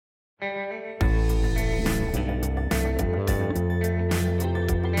Photo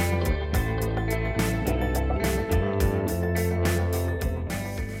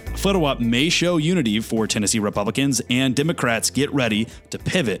op may show unity for Tennessee Republicans, and Democrats get ready to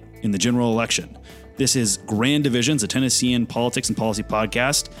pivot in the general election. This is Grand Divisions, a Tennessean politics and policy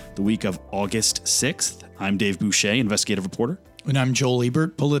podcast, the week of August 6th. I'm Dave Boucher, investigative reporter. And I'm Joel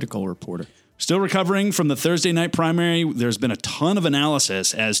Ebert, political reporter. Still recovering from the Thursday night primary, there's been a ton of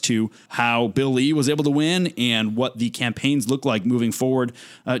analysis as to how Bill Lee was able to win and what the campaigns look like moving forward.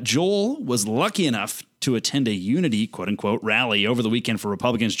 Joel was lucky enough to attend a unity, quote unquote, rally over the weekend for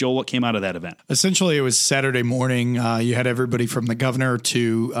Republicans. Joel, what came out of that event? Essentially, it was Saturday morning. You had everybody from the governor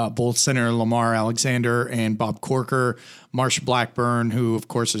to both Senator Lamar Alexander and Bob Corker, Marsha Blackburn, who, of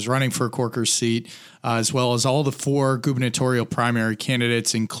course, is running for Corker's seat, as well as all the four gubernatorial primary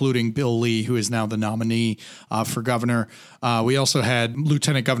candidates, including Bill Lee, who is now the nominee for governor. We also had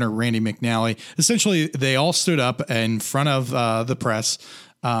Lieutenant Governor Randy McNally. Essentially, they all stood up in front of the press,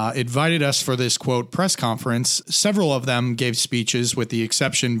 invited us for this, quote, press conference. Several of them gave speeches, with the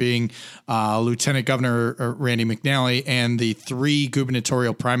exception being Lieutenant Governor Randy McNally and the three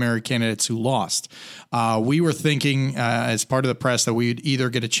gubernatorial primary candidates who lost. We were thinking as part of the press that we'd either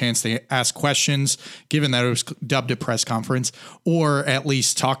get a chance to ask questions, given that it was dubbed a press conference, or at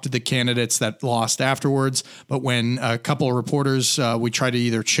least talk to the candidates that lost afterwards. But when a couple of reporters, we tried to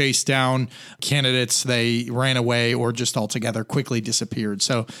either chase down candidates, they ran away or just altogether quickly disappeared.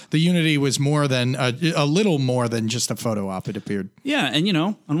 So the unity was more than a little more than just a photo op, it appeared. Yeah, and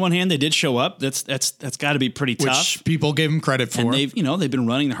on one hand they did show up. That's got to be pretty tough. Which people gave them credit for. And they've been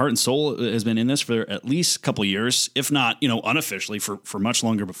running. The heart and soul has been in this for at least a couple of years, if not unofficially for much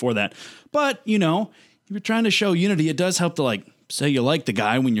longer before that. But if you're trying to show unity, it does help to say you like the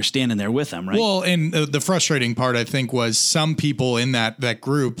guy when you're standing there with him, right? Well, and the frustrating part, I think, was some people in that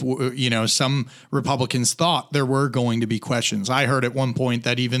group, some Republicans thought there were going to be questions. I heard at one point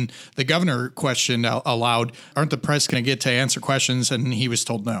that even the governor questioned aloud, aren't the press going to get to answer questions? And he was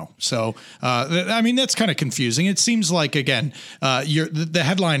told no. So, that's kind of confusing. It seems like, again, the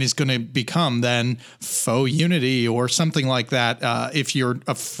headline is going to become then faux unity or something like that if you're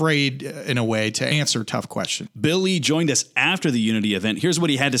afraid, in a way, to answer tough questions. Bill Lee joined us after the unity event. Here's what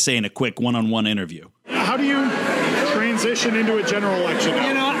he had to say in a quick one-on-one interview. How do you transition into a general election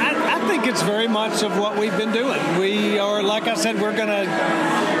now? I think it's very much of what we've been doing. We are, like I said, we're going to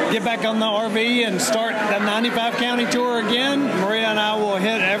get back on the RV and start the 95 county tour again. Maria and I will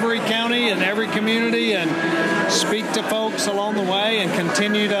hit every county and every community and speak to folks along the way and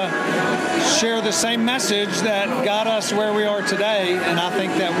continue to share the same message that got us where we are today. And I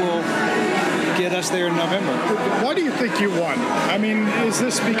think that will get us there in November. Why do you think you won? Is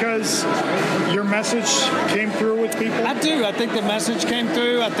this because your message came through with people? I do. I think the message came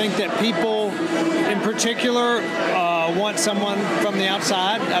through. I think that people in particular want someone from the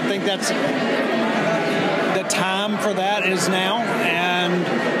outside. I think that's the time for that is now. And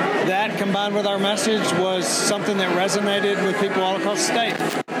that, combined with our message, was something that resonated with people all across the state.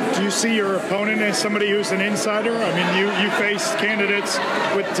 Do you see your opponent as somebody who's an insider? You faced candidates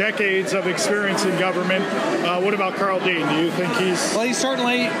with decades of experience in government. What about Karl Dean? Do you think he's... Well, he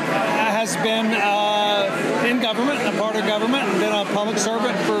certainly has been in government, a part of government, and been a public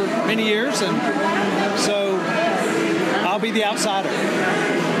servant for many years. And so I'll be the outsider.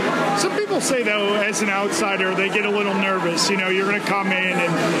 Some people say, though, as an outsider, they get a little nervous. You're going to come in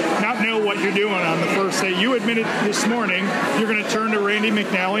and not know what you're doing on the first day. You admitted this morning you're going to turn to Randy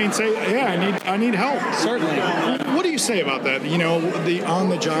McNally and say, yeah, I need help. Certainly. What do you say about that? The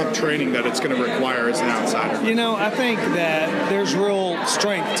on-the-job training that it's going to require as an outsider? I think that there's real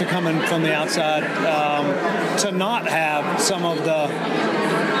strength to coming from the outside, to not have some of the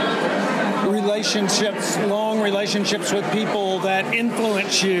long relationships with people that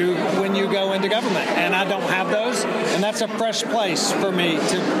influence you when you go into government. And I don't have those. And that's a fresh place for me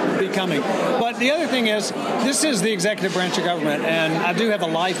to be coming. But the other thing is, this is the executive branch of government. And I do have a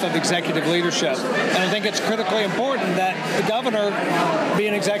life of executive leadership. And I think it's critically important that the governor be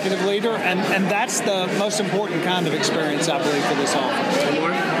an executive leader. And that's the most important kind of experience, I believe, for this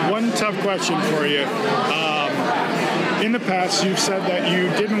office. One tough question for you. In the past, you've said that you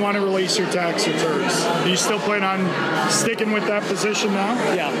didn't want to release your tax returns. Do you still plan on sticking with that position now?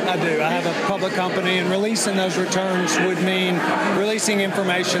 Yeah, I do. I have a public company, and releasing those returns would mean releasing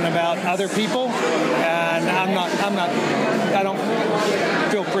information about other people, and I don't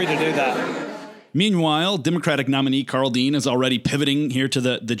feel free to do that. Meanwhile, Democratic nominee Karl Dean is already pivoting here to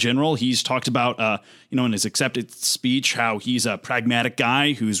the general. He's talked about, in his acceptance speech, how he's a pragmatic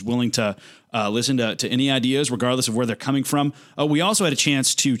guy who's willing to listen to any ideas, regardless of where they're coming from. We also had a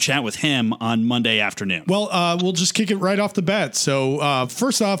chance to chat with him on Monday afternoon. Well, we'll just kick it right off the bat. So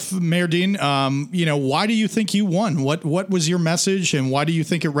first off, Mayor Dean, why do you think you won? What was your message, and why do you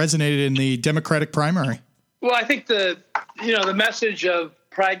think it resonated in the Democratic primary? Well, I think the message of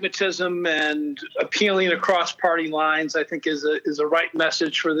pragmatism and appealing across party lines, I think is a right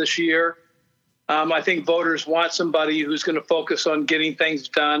message for this year. I think voters want somebody who's going to focus on getting things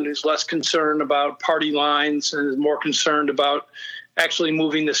done, who's less concerned about party lines and is more concerned about actually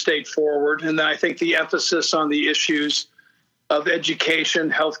moving the state forward. And then I think the emphasis on the issues of education,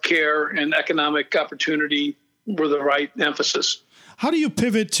 healthcare, and economic opportunity were the right emphasis. How do you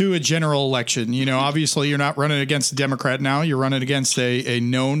pivot to a general election? Obviously you're not running against a Democrat now. You're running against a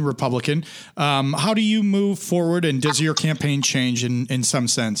known Republican. How do you move forward, and does your campaign change in some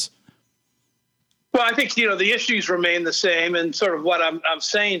sense? Well, I think, the issues remain the same, and sort of what I'm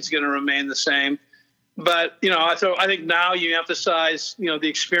saying is going to remain the same. But, I think now you emphasize, the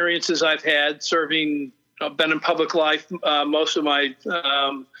experiences I've had serving, been in public life most of my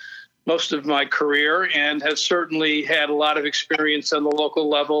career, and have certainly had a lot of experience on the local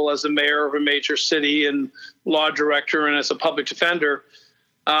level as a mayor of a major city and law director and as a public defender.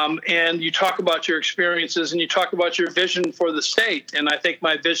 And you talk about your experiences and you talk about your vision for the state. And I think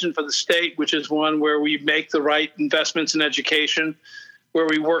my vision for the state, which is one where we make the right investments in education, where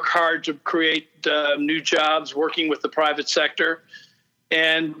we work hard to create new jobs working with the private sector,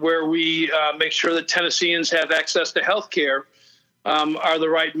 and where we make sure that Tennesseans have access to health care, are the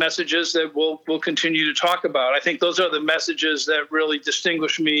right messages that we'll continue to talk about. I think those are the messages that really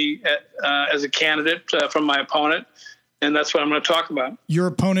distinguish me as a candidate from my opponent. And that's what I'm going to talk about. Your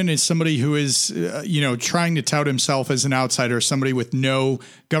opponent is somebody who is, trying to tout himself as an outsider, somebody with no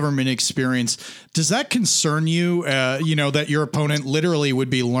government experience. Does that concern you, that your opponent literally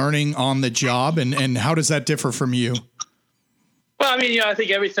would be learning on the job? And how does that differ from you? Well, I think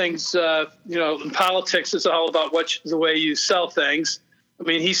everything's, in politics, it's all about the way you sell things.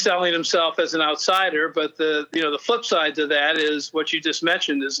 He's selling himself as an outsider, but the flip side to that is what you just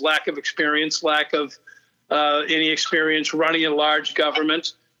mentioned is lack of experience, lack of any experience running a large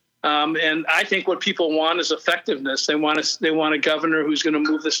government. And I think what people want is effectiveness. They want a governor who's going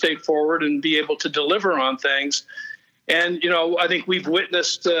to move the state forward and be able to deliver on things. And, I think we've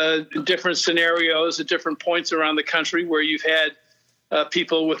witnessed different scenarios at different points around the country where you've had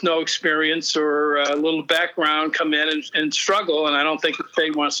people with no experience or a little background come in and struggle. And I don't think the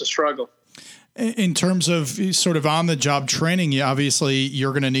state wants to struggle. In terms of sort of on-the-job training, obviously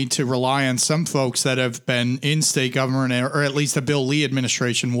you're going to need to rely on some folks that have been in state government, or at least the Bill Lee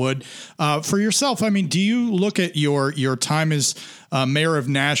administration would. For yourself, do you look at your time as mayor of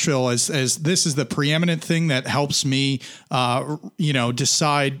Nashville as this is the preeminent thing that helps me,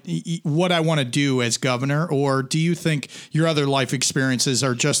 decide what I want to do as governor, or do you think your other life experiences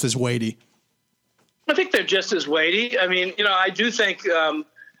are just as weighty? I think they're just as weighty. I do think.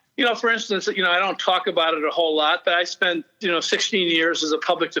 For instance, I don't talk about it a whole lot, but I spent, 16 years as a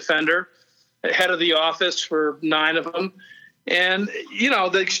public defender, head of the office for 9 of them. And,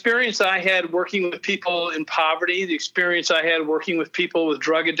 the experience I had working with people in poverty, the experience I had working with people with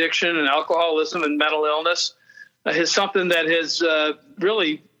drug addiction and alcoholism and mental illness is something that has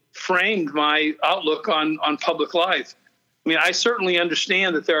really framed my outlook on public life. I certainly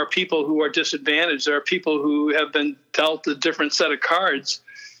understand that there are people who are disadvantaged. There are people who have been dealt a different set of cards.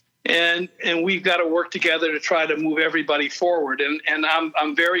 And we've got to work together to try to move everybody forward. And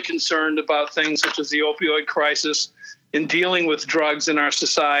I'm very concerned about things such as the opioid crisis in dealing with drugs in our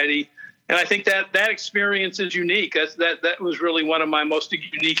society. And I think that experience is unique. That was really one of my most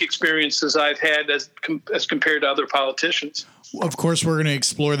unique experiences I've had as compared to other politicians. Of course, we're going to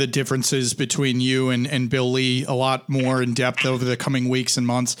explore the differences between you and Bill Lee a lot more in depth over the coming weeks and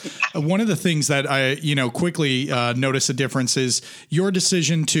months. One of the things that I, quickly notice a difference is your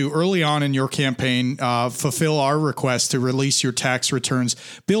decision to early on in your campaign fulfill our request to release your tax returns.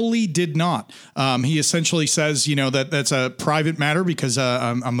 Bill Lee did not. He essentially says, that that's a private matter because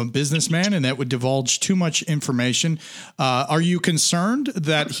I'm a businessman and that would divulge too much information. Are you concerned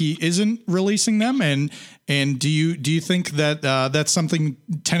that he isn't releasing them? And do you think that that's something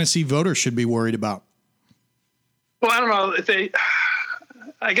Tennessee voters should be worried about? Well, I don't know if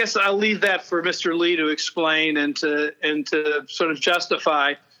I guess I'll leave that for Mr. Lee to explain and to sort of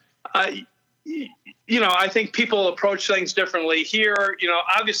justify. I think people approach things differently here.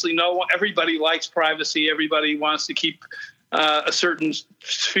 Obviously, everybody likes privacy. Everybody wants to keep a certain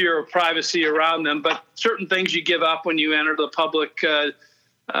sphere of privacy around them, but certain things you give up when you enter the public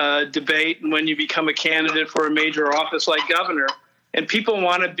debate and when you become a candidate for a major office like governor. And people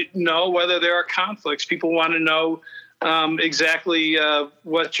want to know whether there are conflicts. People want to know exactly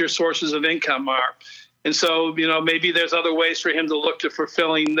what your sources of income are. And so, maybe there's other ways for him to look to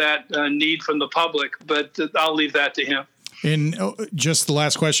fulfilling that need from the public, but I'll leave that to him. And just the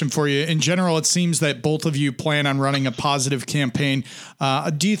last question for you. In general, it seems that both of you plan on running a positive campaign.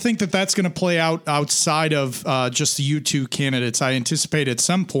 Do you think that that's going to play out outside of just the U2 candidates? I anticipate at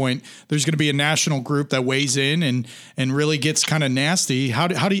some point there's going to be a national group that weighs in and really gets kind of nasty.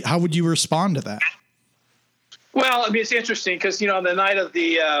 How would you respond to that? Well, I mean, it's interesting because, on the night of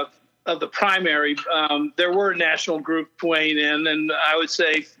the primary, there were a national group weighing in, and I would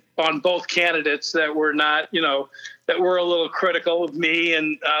say on both candidates that were not, that were a little critical of me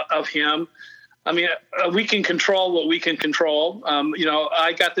and of him. I mean, we can control what we can control.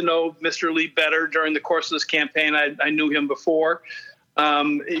 I got to know Mr. Lee better during the course of this campaign. I knew him before.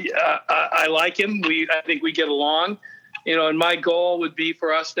 I like him. I think we get along. And my goal would be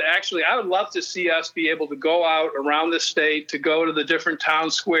for us to I would love to see us be able to go out around the state, to go to the different town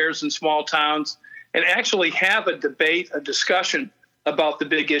squares and small towns and actually have a debate, a discussion about the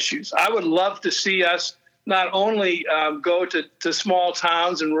big issues. I would love to see us not only go to small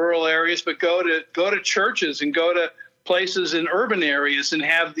towns and rural areas, but go to churches and go to places in urban areas and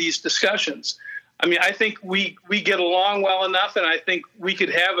have these discussions. I mean, I think we get along well enough, and I think we could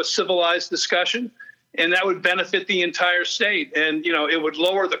have a civilized discussion, and that would benefit the entire state. And, it would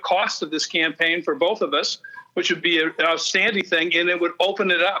lower the cost of this campaign for both of us, which would be an outstanding thing, and it would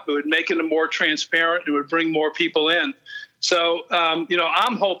open it up. It would make it more transparent. It would bring more people in. So,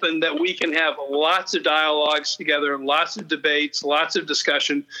 I'm hoping that we can have lots of dialogues together, lots of debates, lots of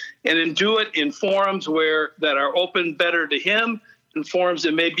discussion, and then do it in forums that are open better to him, in forums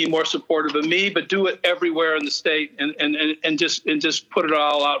that may be more supportive of me, but do it everywhere in the state and just put it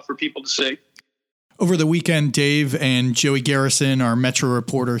all out for people to see. Over the weekend, Dave and Joey Garrison, our Metro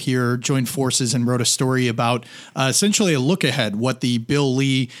reporter here, joined forces and wrote a story about essentially a look ahead, what the Bill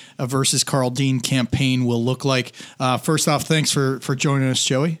Lee versus Karl Dean campaign will look like. First off, thanks for joining us,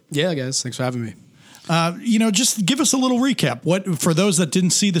 Joey. Yeah, guys. Thanks for having me. Just give us a little recap. For those that didn't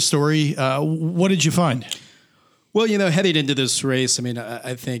see the story, what did you find? Well, heading into this race, I mean,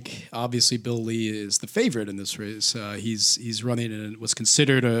 I think obviously Bill Lee is the favorite in this race. He's running in what's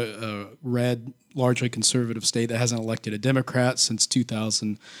considered a red, largely conservative state that hasn't elected a Democrat since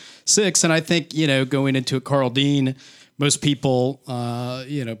 2006. And I think, going into it, Karl Dean, most people,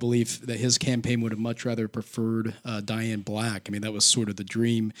 believe that his campaign would have much rather preferred Diane Black. I mean, that was sort of the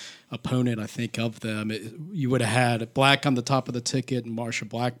dream opponent, I think, of them. You would have had Black on the top of the ticket and Marsha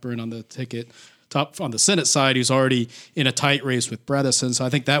Blackburn on the ticket. Top on the Senate side, who's already in a tight race with Bredesen. So I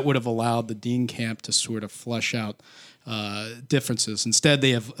think that would have allowed the Dean camp to sort of flesh out differences. Instead, they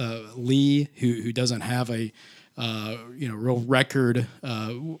have Lee, who doesn't have a real record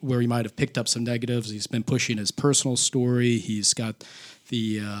where he might have picked up some negatives. He's been pushing his personal story. He's got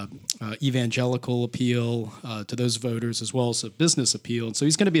the evangelical appeal to those voters as well as a business appeal. And so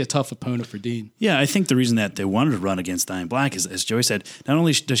he's going to be a tough opponent for Dean. Yeah, I think the reason that they wanted to run against Diane Black is, as Joey said, not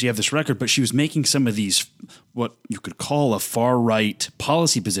only does she have this record, but she was making some of these, what you could call a far-right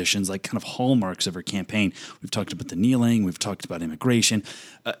policy positions, like kind of hallmarks of her campaign. We've talked about the kneeling. We've talked about immigration.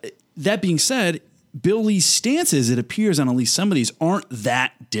 That being said, Bill Lee's stances, it appears on at least some of these, aren't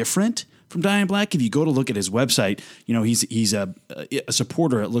that different from Diane Black. If you go to look at his website, he's a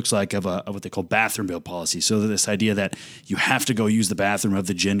supporter, it looks like, of what they call bathroom bill policy. So this idea that you have to go use the bathroom of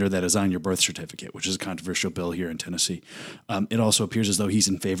the gender that is on your birth certificate, which is a controversial bill here in Tennessee. It also appears as though he's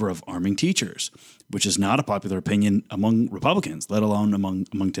in favor of arming teachers, which is not a popular opinion among Republicans, let alone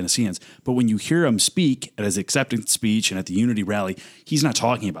among Tennesseans. But when you hear him speak at his acceptance speech and at the Unity rally, he's not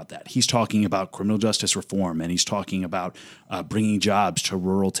talking about that. He's talking about criminal justice reform, and he's talking about bringing jobs to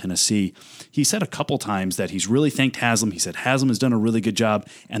rural Tennessee. He said a couple times that he's really thanked Haslam. He said Haslam has done a really good job,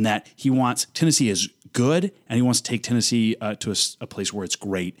 and that he wants Tennessee is good, and he wants to take Tennessee to a place where it's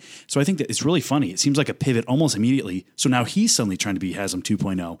great. So I think that it's really funny. It seems like a pivot almost immediately. So now he's suddenly trying to be Haslam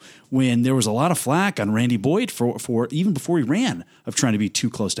 2.0 when there was a lot of flack on Randy Boyd for even before he ran of trying to be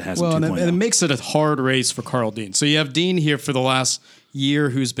too close to Haslam 2.0. And it makes it a hard race for Karl Dean. So you have Dean here for the last year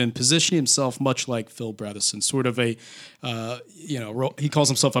who's been positioning himself much like Phil Bredesen, sort of a, he calls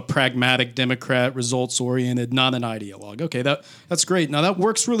himself a pragmatic Democrat, results-oriented, not an ideologue. Okay, that's great. Now, that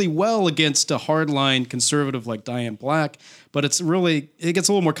works really well against a hardline conservative like Diane Black, but it gets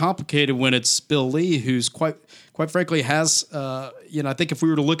a little more complicated when it's Bill Lee, who's quite quite frankly, has, I think if we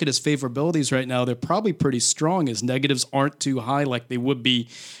were to look at his favorabilities right now, they're probably pretty strong. His negatives aren't too high like they would be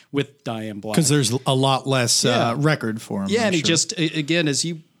with Diane Black. Because there's a lot less record for him. Yeah, I'm and he sure. just, again, as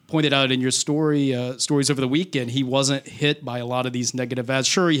you pointed out in your stories over the weekend, he wasn't hit by a lot of these negative ads.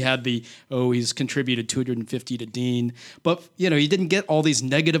 Sure, he had he's contributed 250 to Dean, but he didn't get all these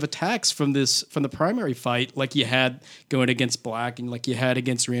negative attacks from the primary fight like you had going against Black and like you had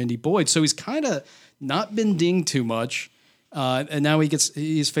against Randy Boyd. So he's kind of not been dinged too much, and now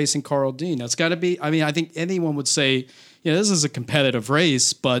he's facing Karl Dean. Now it's got to be. I mean, I think anyone would say, this is a competitive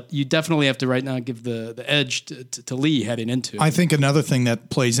race, but you definitely have to right now give the edge to Lee heading into it. I think another thing that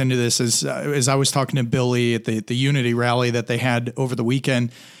plays into this is, as I was talking to Bill Lee at the Unity rally that they had over the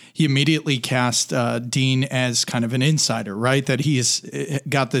weekend, he immediately cast Dean as kind of an insider, right? That he has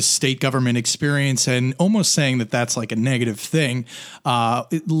got this state government experience and almost saying that that's like a negative thing.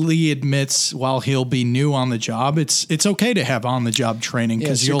 Lee admits while he'll be new on the job, it's okay to have on the job training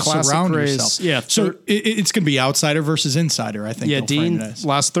because you'll surround yourself. Yeah. So it's going to be outsider versus insider, I think. Yeah, Dean,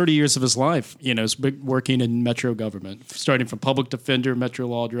 last 30 years of his life, is working in Metro government, starting from public defender, Metro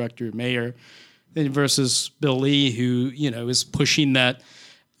law director, mayor, versus Bill Lee, who, is pushing that,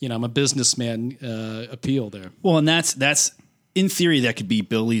 I'm a businessman appeal there. Well, and that's in theory, that could be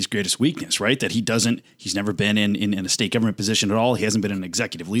Bill Lee's greatest weakness, right? That he's never been in a state government position at all. He hasn't been in an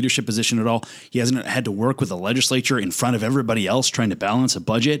executive leadership position at all. He hasn't had to work with the legislature in front of everybody else trying to balance a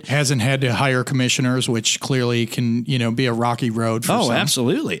budget. Hasn't had to hire commissioners, which clearly can, be a rocky road for some.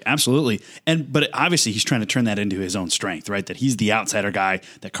 Absolutely. But obviously he's trying to turn that into his own strength, right? That he's the outsider guy,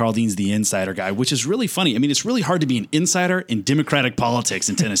 that Karl Dean's the insider guy, which is really funny. I mean, it's really hard to be an insider in Democratic politics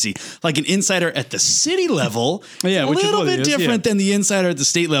in Tennessee. Like an insider at the city level, a little bit different than the insider at the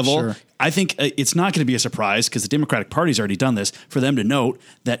state level. Sure. I think it's not going to be a surprise because the Democratic Party's already done this for them to note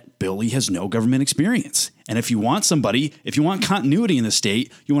that Bill Lee has no government experience. And if you want continuity in the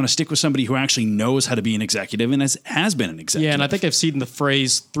state, you want to stick with somebody who actually knows how to be an executive and has been an executive. Yeah, and I think I've seen the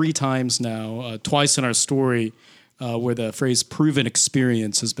phrase 3 times now, twice in our story, where the phrase proven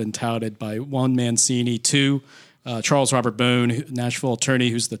experience has been touted by 1, Mancini, 2, Charles Robert Bone, Nashville attorney,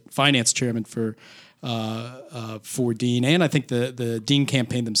 who's the finance chairman for Dean, and I think the Dean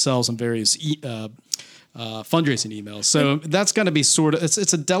campaign themselves on various fundraising emails. So that's going to be sort of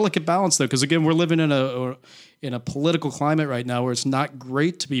it's a delicate balance though, because again we're living in a political climate right now where it's not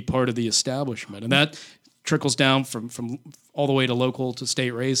great to be part of the establishment, and that trickles down from all the way to local to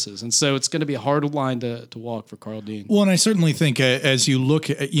state races. And so it's going to be a hard line to walk for Karl Dean. Well, and I certainly think as you look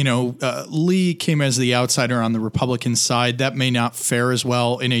at, Lee came as the outsider on the Republican side. That may not fare as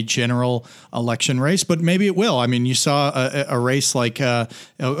well in a general election race, but maybe it will. I mean, you saw a race like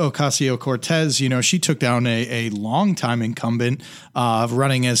Ocasio-Cortez, she took down a longtime incumbent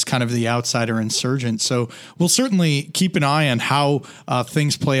running as kind of the outsider insurgent. So we'll certainly keep an eye on how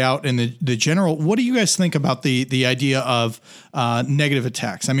things play out in the general. What do you guys think about the idea of negative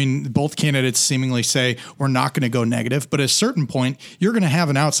attacks? I mean, both candidates seemingly say we're not going to go negative, but at a certain point, you're going to have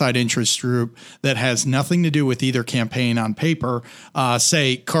an outside interest group that has nothing to do with either campaign on paper.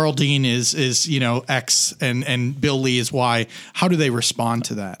 Say Karl Dean is X and Bill Lee is Y. How do they respond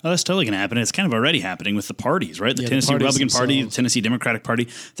to that? Well, that's totally going to happen. It's kind of already happening with the parties, right? The Tennessee Republican Party, the Tennessee Democratic Party,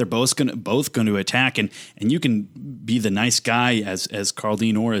 they're both going to attack, and you can be the nice guy as Karl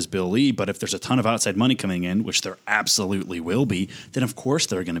Dean or as Bill Lee, but if there's a ton of outside money coming in, which there absolutely will be, then of course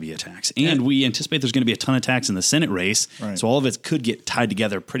there are going to be attacks. And we anticipate there's going to be a ton of attacks in the Senate race, right. So all of it could get tied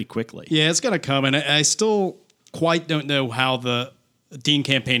together pretty quickly. Yeah, it's going to come, and I still quite don't know how the Dean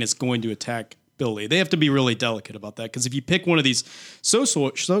campaign is going to attack Bill Lee. They have to be really delicate about that, because if you pick one of these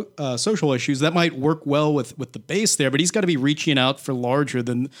social issues, that might work well with the base there, but he's got to be reaching out for larger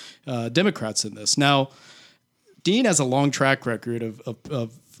than Democrats in this. Now, Dean has a long track record of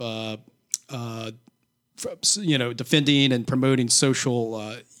defending and promoting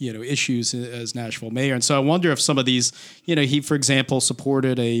social, issues as Nashville mayor. And so I wonder if some of these, he, for example,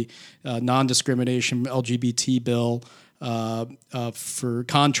 supported a non-discrimination LGBT bill for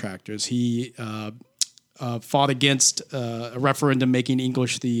contractors. He fought against a referendum making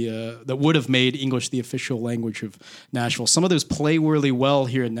English that would have made English the official language of Nashville. Some of those play really well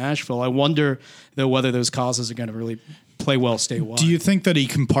here in Nashville. I wonder, though, whether those causes are going to really play well statewide. Do you think that he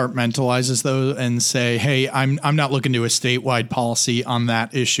compartmentalizes those and say, hey, I'm not looking to a statewide policy on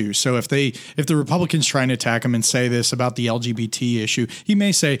that issue? So if the Republicans try and attack him and say this about the LGBT issue, he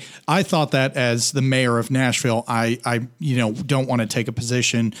may say, I thought that as the mayor of Nashville, I don't want to take a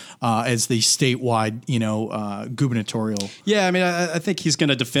position as the statewide, gubernatorial. Yeah, I mean, I think he's going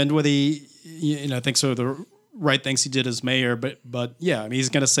to defend what he, I think so. The right things he did as mayor, but yeah, I mean, he's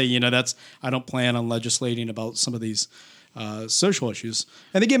going to say, I don't plan on legislating about some of these social issues.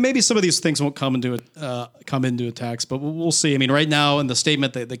 And again, maybe some of these things won't come into attacks, but we'll see. I mean, right now in the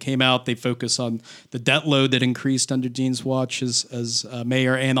statement that came out, they focus on the debt load that increased under Dean's watch as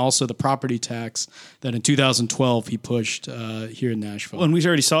mayor, and also the property tax that in 2012 he pushed here in Nashville. Well, and we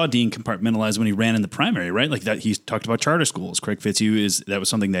already saw Dean compartmentalize when he ran in the primary, right? Like that, he talked about charter schools. Craig Fitzhugh that was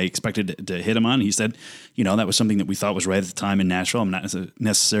something they expected to hit him on. He said, that was something that we thought was right at the time in Nashville. I'm not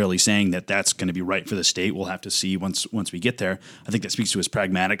necessarily saying that that's going to be right for the state. We'll have to see once we get there. I think that speaks to his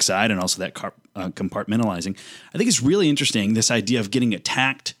pragmatic side and also that compartmentalizing. I think it's really interesting, this idea of getting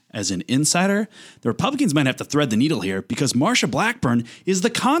attacked as an insider. The Republicans might have to thread the needle here because Marsha Blackburn is the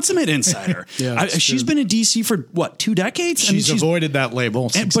consummate insider. She's been in D.C. for 2 decades? She's avoided that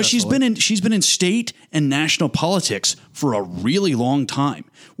label, but she's been in state and national politics for a really long time.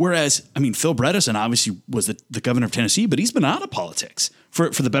 Whereas, Phil Bredesen obviously was the governor of Tennessee, but he's been out of politics for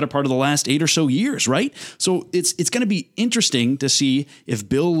the better part of the last 8 or so years, right? So it's going to be interesting to see if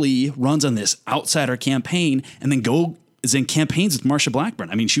Bill Lee runs on this outsider campaign and then is in campaigns with Marsha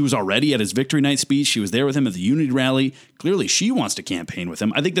Blackburn. She was already at his victory night speech. She was there with him at the Unity rally. Clearly, she wants to campaign with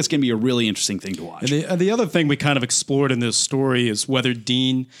him. I think that's going to be a really interesting thing to watch. And the other thing we kind of explored in this story is whether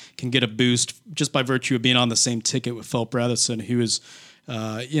Dean can get a boost just by virtue of being on the same ticket with Phil Bredesen, who is,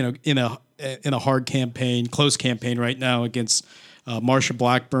 in a hard campaign, close campaign right now against Marsha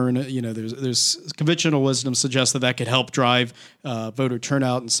Blackburn. There's conventional wisdom suggests that could help drive voter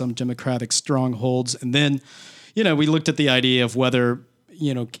turnout in some Democratic strongholds. And then, we looked at the idea of whether,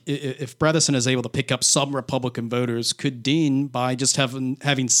 if Bredesen is able to pick up some Republican voters, could Dean, by just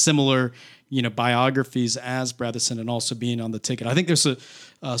having similar, biographies as Bredesen and also being on the ticket. I think there's a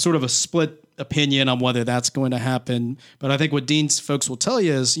sort of a split opinion on whether that's going to happen. But I think what Dean's folks will tell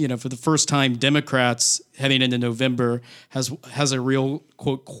you is, for the first time, Democrats heading into November has a real,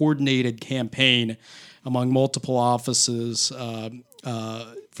 quote, coordinated campaign among multiple offices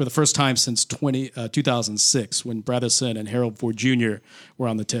for the first time since 2006, when Bredesen and Harold Ford Jr. were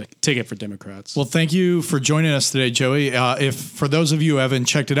on the ticket for Democrats. Well, thank you for joining us today, Joey. If for those of you who haven't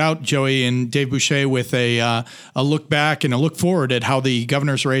checked it out, Joey and Dave Boucher with a look back and a look forward at how the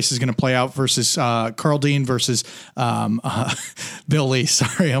governor's race is going to play out versus Karl Dean versus Bill Lee.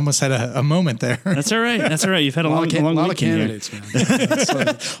 Sorry, I almost had a moment there. That's all right. You've had a lot of candidates,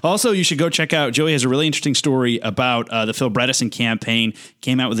 man. Also, you should go check out, Joey has a really interesting story about the Phil Bredesen campaign.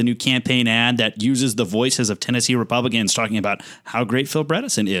 Came out with a new campaign ad that uses the voices of Tennessee Republicans talking about how great Phil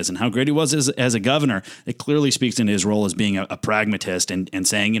Bredesen is and how great he was as a governor. It clearly speaks into his role as being a pragmatist and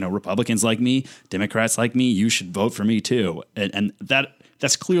saying, Republicans like me, Democrats like me, you should vote for me too. And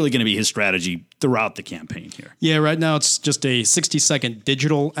that's clearly going to be his strategy throughout the campaign here. Yeah, right now it's just a 60-second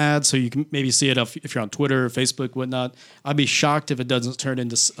digital ad, so you can maybe see it if you're on Twitter or Facebook, whatnot. I'd be shocked if it doesn't turn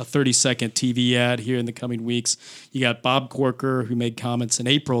into a 30-second TV ad here in the coming weeks. You got Bob Corker, who made comments in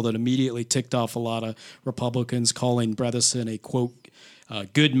April that immediately ticked off a lot of Republicans, calling Bredesen a, quote,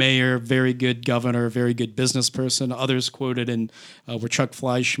 good mayor, very good governor, very good business person. Others quoted were Chuck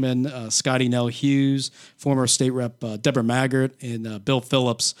Fleischman, Scotty Nell Hughes, former state rep Deborah Maggart, and Bill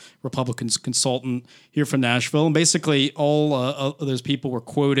Phillips, Republicans consultant here from Nashville. And basically all of those people were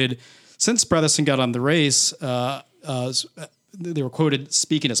quoted since Bredesen got on the race. They were quoted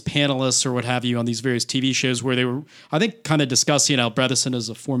speaking as panelists or what have you on these various TV shows where they were, I think, kind of discussing how Bredesen is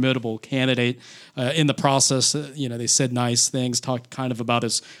a formidable candidate. In the process, they said nice things, talked kind of about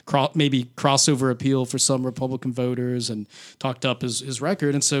his maybe crossover appeal for some Republican voters and talked up his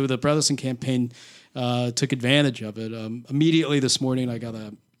record. And so the Bredesen campaign took advantage of it. Immediately this morning, I got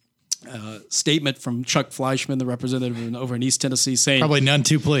a statement from Chuck Fleischman, the representative over in East Tennessee, saying probably none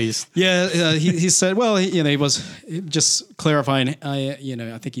too pleased. Yeah, he said, well, he was just clarifying. I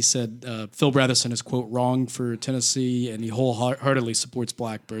think he said Phil Bredesen is, quote, wrong for Tennessee, and he wholeheartedly supports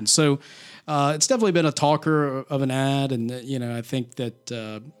Blackburn. So it's definitely been a talker of an ad, and I think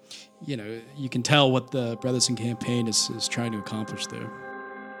that you can tell what the Bredesen campaign is trying to accomplish there.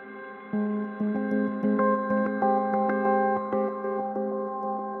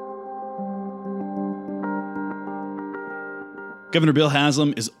 Governor Bill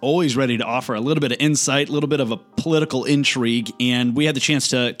Haslam is always ready to offer a little bit of insight, a little bit of a political intrigue, and we had the chance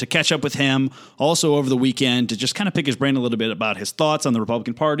to catch up with him also over the weekend to just kind of pick his brain a little bit about his thoughts on the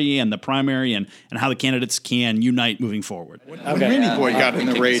Republican Party and the primary and how the candidates can unite moving forward. When Randy Boyd got in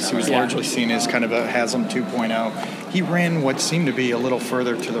the race, he was largely seen as kind of a Haslam 2.0. He ran what seemed to be a little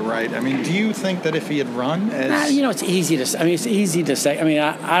further to the right. I mean, do you think that if he had run as... it's easy to say. It's easy to say.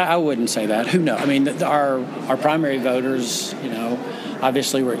 I wouldn't say that. Who knows? Our primary voters,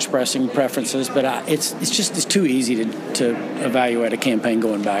 obviously were expressing preferences, but it's too easy to evaluate a campaign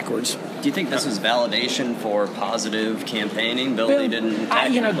going backwards. Do you think this is validation for positive campaigning? Billy didn't attack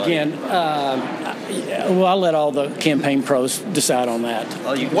anybody? I'll let all the campaign pros decide on that.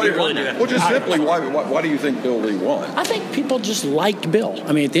 Well, you really do. Well, just simply, why do you think Bill Lee won? I think people just liked Bill.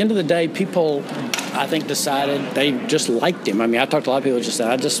 I mean, at the end of the day, people, I think, decided they just liked him. I mean, I talked to a lot of people who just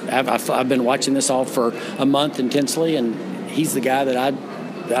said, I've been watching this all for a month intensely, and he's the guy that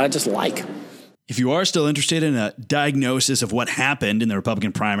I just like. If you are still interested in a diagnosis of what happened in the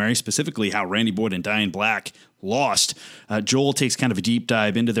Republican primary, specifically how Randy Boyd and Diane Black lost, Joel takes kind of a deep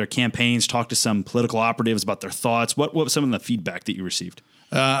dive into their campaigns, talked to some political operatives about their thoughts. What was some of the feedback that you received?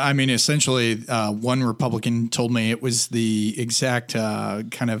 Essentially, one Republican told me it was the exact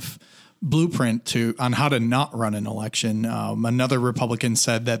kind of blueprint on how to not run an election. Another Republican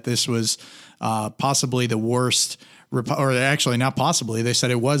said that this was possibly the worst, or actually not possibly, they said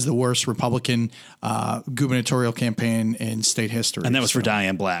it was the worst Republican gubernatorial campaign in state history. And that was for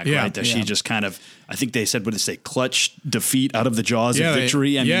Diane Black, right? That she just kind of, I think they said, what did they say, clutched defeat out of the jaws of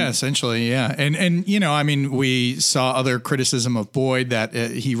victory? Essentially, yeah. And we saw other criticism of Boyd that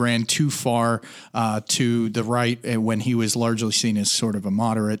he ran too far to the right when he was largely seen as sort of a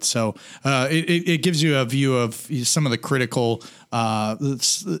moderate. So it gives you a view of some of the critical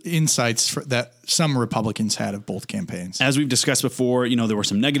insights that some Republicans had of both campaigns. As we've discussed before, there were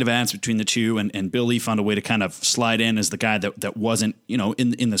some negative ads between the two, and Bill Lee found a way to kind of slide in as the guy that wasn't,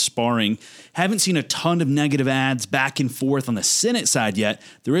 in the sparring. Haven't seen a ton of negative ads back and forth on the Senate side yet.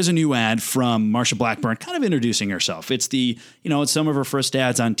 There is a new ad from Marsha Blackburn kind of introducing herself. It's it's some of her first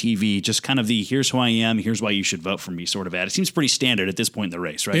ads on TV, just kind of the here's who I am, here's why you should vote for me sort of ad. It seems pretty standard at this point in the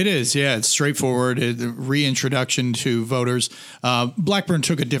race, right? It is, yeah. It's straightforward. Reintroduction to voters. Blackburn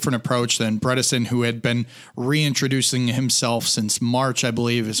took a different approach than Bredesen, who had been reintroducing himself since March, I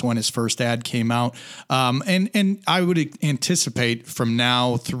believe, is when his first ad came out. And I would anticipate from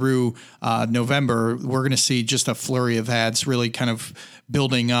now through November, we're going to see just a flurry of ads really kind of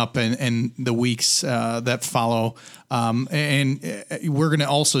building up in the weeks that follow. And we're going to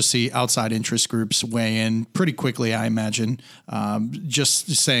also see outside interest groups weigh in pretty quickly, I imagine,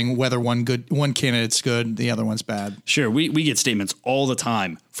 just saying whether one candidate's good, the other one's bad. Sure. We get statements all the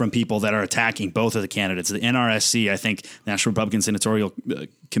time from people that are attacking both of the candidates. The NRSC, I think, National Republican Senatorial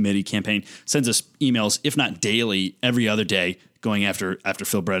Committee campaign, sends us emails, if not daily, every other day, going after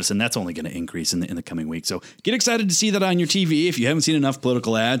Phil Bredesen. That's only going to increase in the coming week. So get excited to see that on your TV. If you haven't seen enough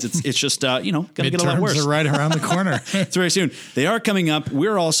political ads, it's just going to get a lot worse. Midterms are right around the corner. It's very soon. They are coming up.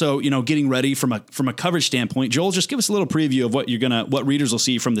 We're also getting ready from a coverage standpoint. Joel, just give us a little preview of what readers will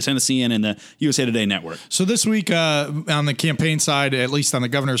see from the Tennessean and the USA Today network. So this week on the campaign side, at least on the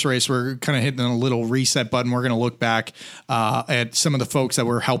governor's race, we're kind of hitting a little reset button. We're going to look back at some of the folks that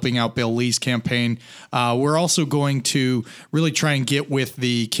were helping out Bill Lee's campaign. We're also going to really try and get with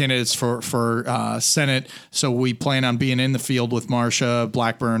the candidates for Senate. So we plan on being in the field with Marsha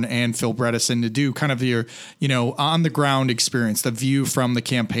Blackburn and Phil Bredesen to do kind of your, on the ground experience, the view from the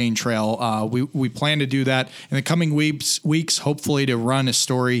campaign trail. We plan to do that in the coming weeks, hopefully to run a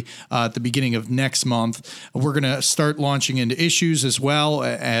story at the beginning of next month. We're going to start launching into issues as well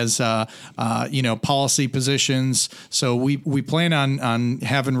as, policy positions. So we plan on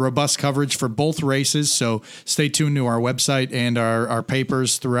having robust coverage for both races. So stay tuned to our website and our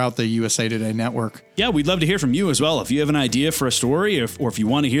papers throughout the USA Today network. Yeah, we'd love to hear from you as well. If you have an idea for a story or if you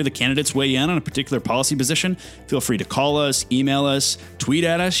want to hear the candidates weigh in on a particular policy position, feel free to call us, email us, tweet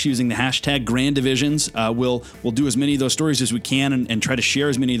at us using the hashtag Grand Divisions. We'll do as many of those stories as we can and try to share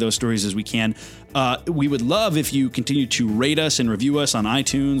as many of those stories as we can. We would love if you continue to rate us and review us on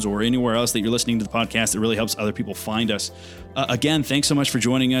iTunes or anywhere else that you're listening to the podcast. It really helps other people find us. Again, thanks so much for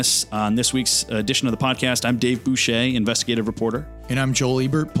joining us on this week's edition of the podcast. I'm Dave Boucher, investigative reporter. And I'm Joel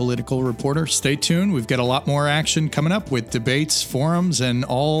Ebert, political reporter. Stay tuned. We've got a lot more action coming up with debates, forums, and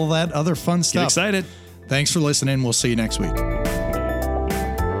all that other fun stuff. Get excited. Thanks for listening. We'll see you next week.